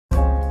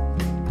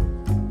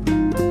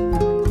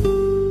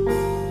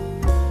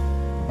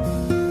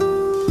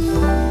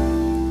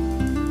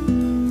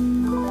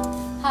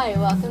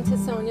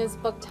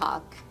today's book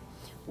talk,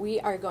 we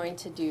are going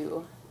to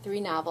do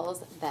 3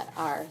 novels that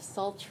are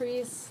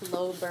sultry,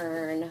 slow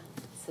burn,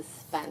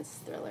 suspense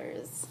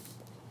thrillers.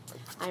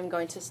 I'm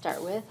going to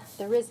start with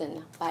The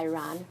Risen by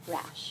Ron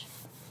Rash.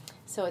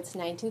 So it's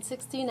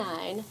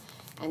 1969,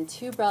 and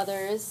 2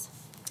 brothers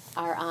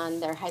are on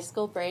their high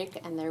school break,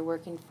 and they're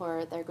working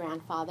for their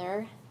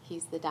grandfather.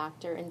 He's the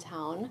doctor in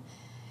town.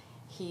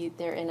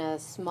 They're in a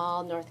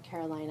small North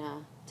Carolina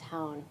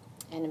town,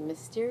 and a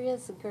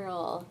mysterious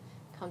girl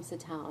comes to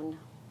town,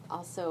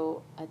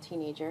 also a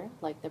teenager,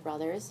 like the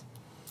brothers.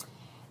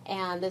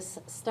 And this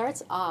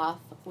starts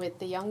off with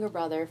the younger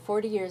brother,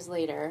 40 years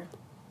later,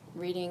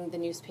 reading the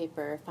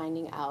newspaper,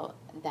 finding out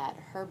that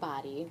her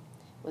body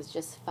was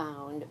just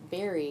found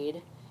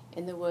buried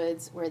in the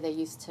woods where they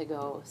used to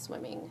go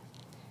swimming.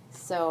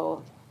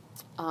 So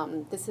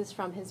this is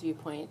from his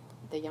viewpoint,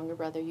 the younger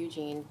brother,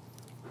 Eugene.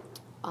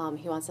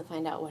 He wants to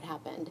find out what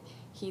happened.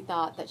 He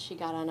thought that she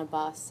got on a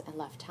bus and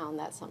left town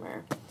that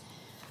summer.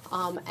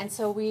 And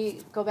so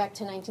we go back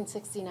to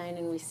 1969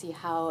 and we see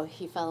how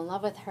he fell in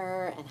love with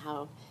her and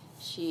how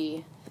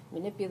she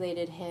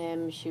manipulated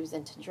him. She was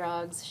into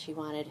drugs. She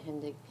wanted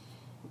him to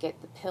get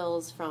the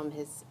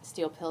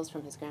steal pills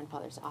from his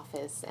grandfather's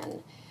office,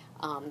 and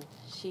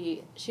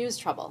she was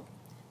trouble.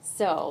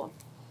 So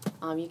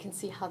you can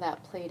see how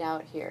that played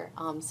out here.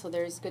 So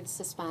there's good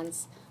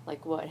suspense,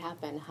 like what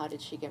happened, how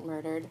did she get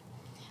murdered?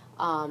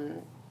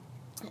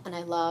 And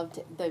I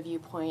loved the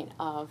viewpoint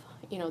of,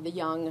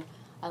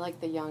 I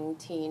like the young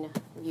teen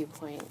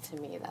viewpoint. To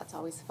me, that's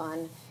always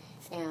fun.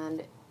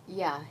 And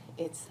yeah,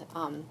 it's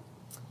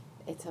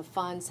a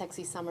fun,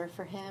 sexy summer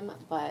for him,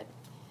 but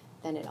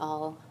then it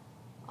all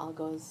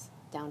goes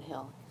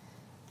downhill.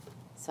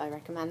 So I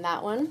recommend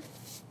that one.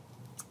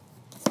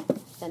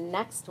 The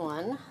next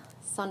one,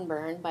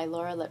 Sunburn by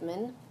Laura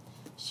Lippman.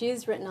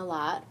 She's written a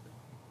lot.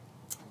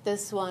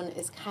 This one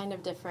is kind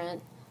of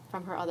different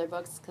from her other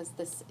books because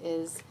this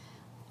is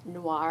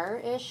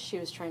noir-ish. She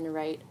was trying to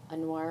write a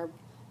noir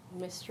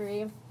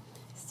mystery.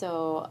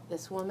 So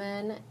this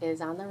woman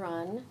is on the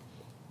run,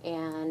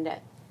 and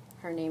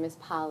her name is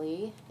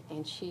Polly,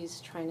 and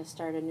she's trying to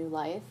start a new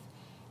life.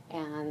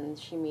 And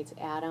she meets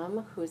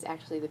Adam, who's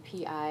actually the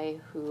PI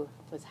who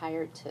was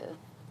hired to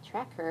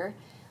track her.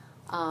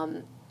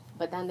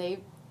 But then they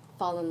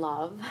fall in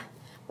love,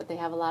 but they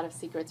have a lot of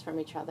secrets from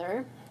each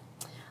other.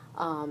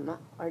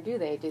 Or do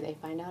they? Do they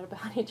find out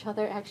about each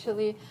other,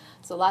 actually?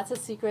 So lots of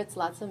secrets,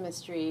 lots of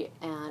mystery,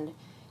 and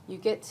you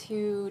get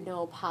to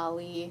know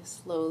Polly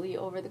slowly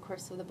over the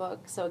course of the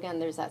book. So again,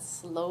 there's that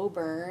slow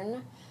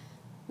burn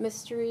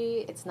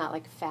mystery. It's not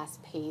like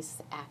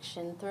fast-paced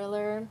action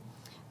thriller,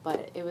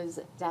 but it was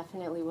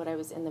definitely what I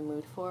was in the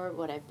mood for,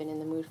 what I've been in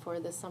the mood for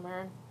this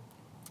summer,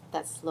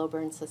 that slow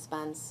burn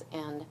suspense.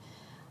 And,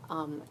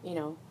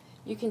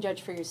 you can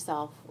judge for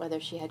yourself whether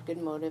she had good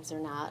motives or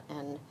not.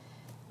 And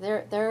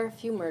there are a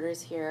few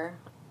murders here,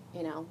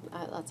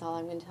 that's all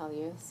I'm going to tell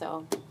you.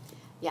 So,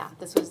 yeah,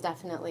 this was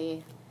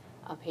definitely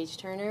a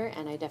page-turner,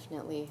 and I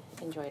definitely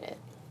enjoyed it.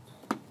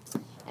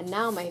 And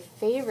now my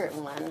favorite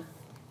one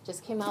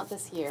just came out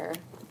this year,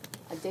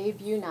 a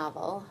debut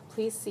novel,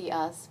 Please See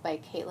Us by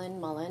Caitlin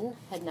Mullen.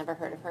 Had never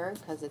heard of her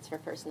because it's her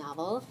first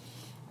novel.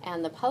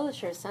 And the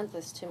publisher sent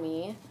this to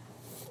me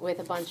with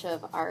a bunch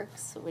of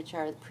ARCs, which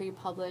are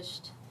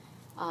pre-published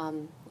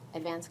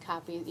advanced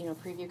copies,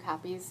 preview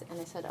copies. And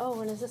I said, oh,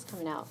 when is this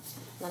coming out?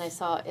 And then I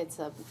saw it's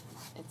a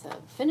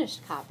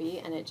finished copy,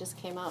 and it just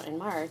came out in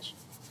March.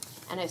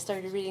 And I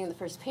started reading the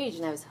first page,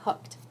 and I was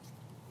hooked.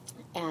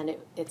 And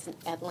it's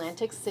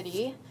Atlantic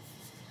City,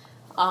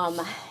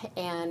 and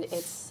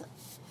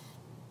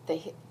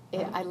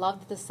I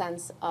loved the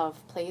sense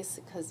of place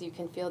because you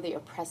can feel the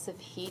oppressive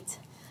heat.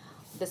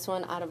 This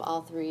one, out of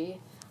all 3,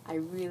 I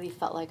really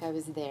felt like I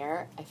was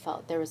there. I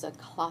felt there was a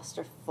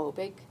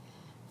claustrophobic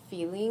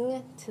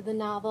feeling to the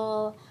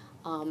novel.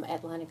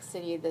 Atlantic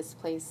City, this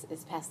place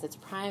is past its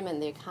prime,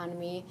 and the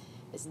economy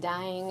is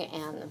dying,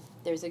 and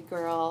there's a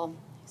girl,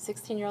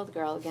 16-year-old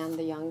girl, again,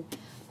 the young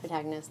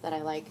protagonist that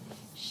I like.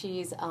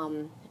 She's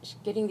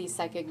getting these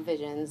psychic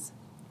visions,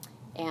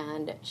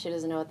 and she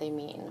doesn't know what they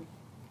mean.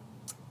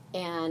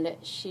 And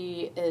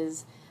she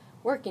is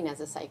working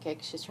as a psychic.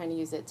 She's trying to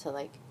use it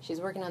to,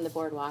 she's working on the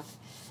boardwalk,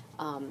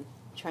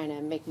 trying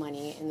to make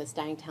money in this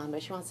dying town,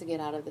 but she wants to get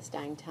out of this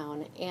dying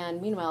town.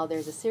 And meanwhile,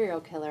 there's a serial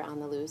killer on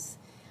the loose.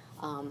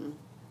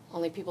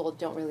 Only people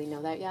don't really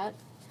know that yet,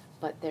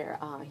 but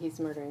he's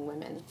murdering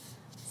women.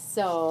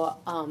 So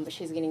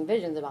she's getting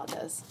visions about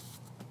this.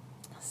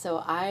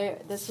 So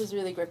this was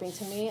really gripping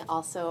to me.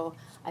 Also,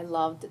 I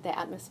loved the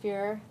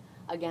atmosphere.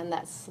 Again,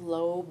 that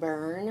slow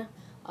burn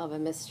of a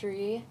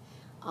mystery.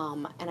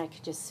 And I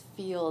could just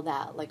feel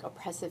that,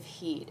 oppressive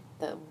heat,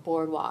 the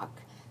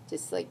boardwalk,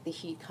 just, the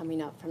heat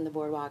coming up from the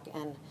boardwalk.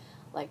 And,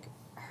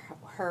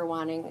 her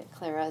wanting,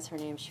 Clara is her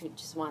name, she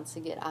just wants to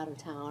get out of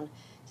town,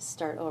 to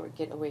start over,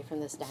 get away from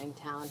this dying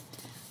town.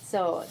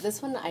 So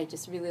this one I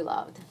just really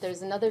loved.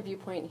 There's another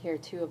viewpoint here,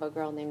 too, of a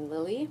girl named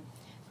Lily,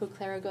 who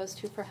Clara goes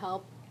to for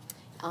help.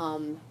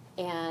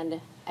 And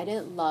I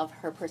didn't love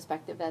her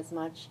perspective as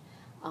much.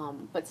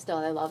 but still,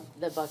 I love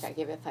the book. I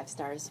gave it 5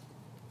 stars.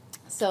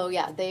 So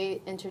yeah,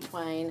 they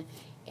intertwine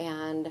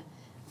and,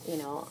 you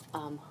know,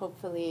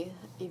 hopefully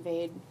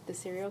evade the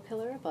serial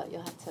killer, but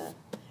you'll have to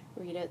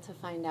read it to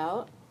find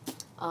out.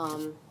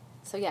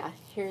 So yeah,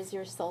 here's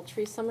your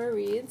sultry summer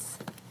reads.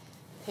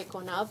 Pick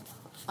one up.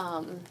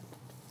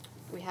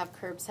 We have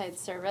curbside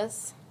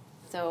service,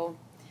 so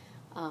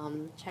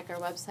check our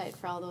website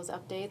for all those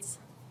updates.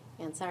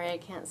 And sorry I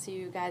can't see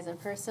you guys in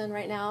person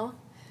right now,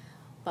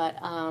 but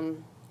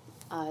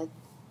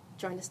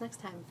join us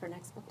next time for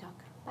next book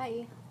talk.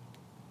 Bye.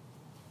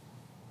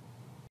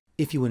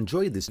 If you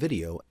enjoyed this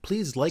video,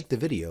 please like the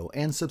video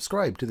and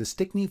subscribe to the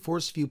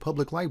Stickney-Forest View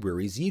Public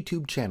Library's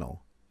YouTube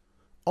channel.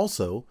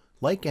 Also,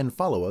 like and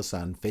follow us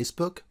on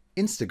Facebook,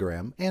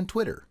 Instagram, and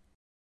Twitter.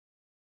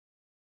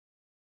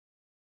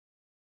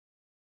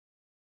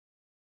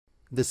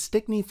 The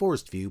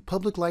Stickney-Forest View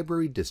Public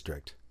Library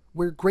District,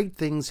 where great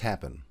things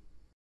happen.